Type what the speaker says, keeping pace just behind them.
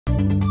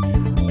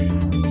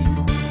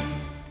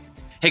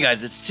Hey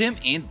guys, it's Tim,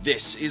 and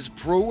this is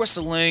Pro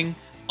Wrestling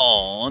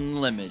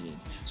Unlimited.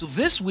 So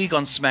this week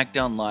on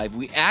Smackdown Live,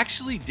 we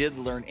actually did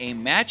learn a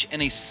match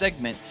and a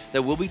segment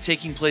that will be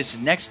taking place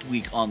next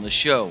week on the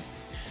show.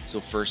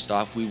 So first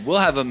off, we will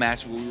have a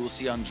match where we will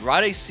see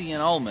Andrade Cien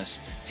Almas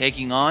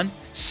taking on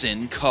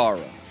Sin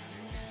Cara.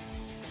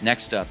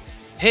 Next up,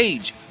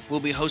 Paige will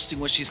be hosting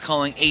what she's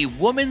calling a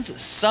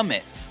Women's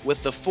Summit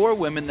with the 4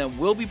 women that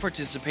will be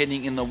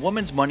participating in the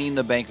Women's Money in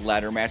the Bank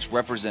ladder match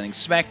representing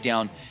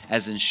SmackDown,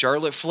 as in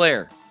Charlotte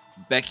Flair,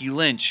 Becky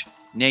Lynch,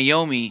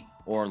 Naomi,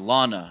 or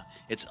Lana.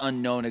 It's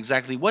unknown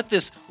exactly what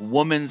this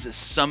Women's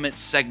Summit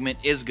segment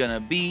is going to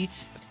be.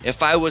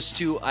 If I was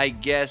to, I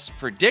guess,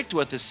 predict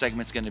what this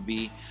segment's going to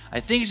be,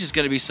 I think it's just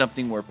going to be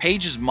something where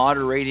Paige is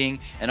moderating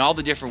and all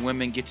the different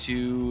women get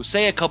to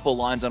say a couple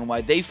lines on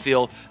why they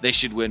feel they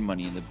should win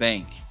Money in the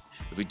Bank.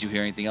 If we do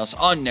hear anything else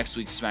on next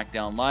week's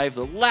SmackDown Live,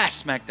 the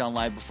last SmackDown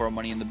Live before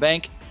Money in the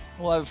Bank,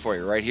 we'll have it for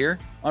you right here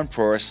on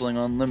Pro Wrestling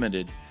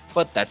Unlimited.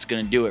 But that's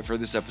going to do it for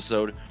this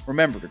episode.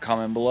 Remember to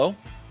comment below,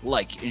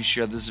 like and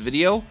share this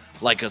video,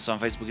 like us on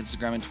Facebook,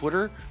 Instagram, and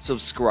Twitter,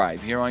 subscribe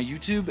here on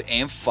YouTube,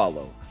 and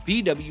follow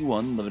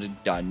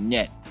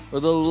PWUnlimited.net for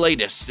the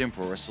latest in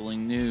pro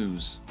wrestling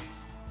news.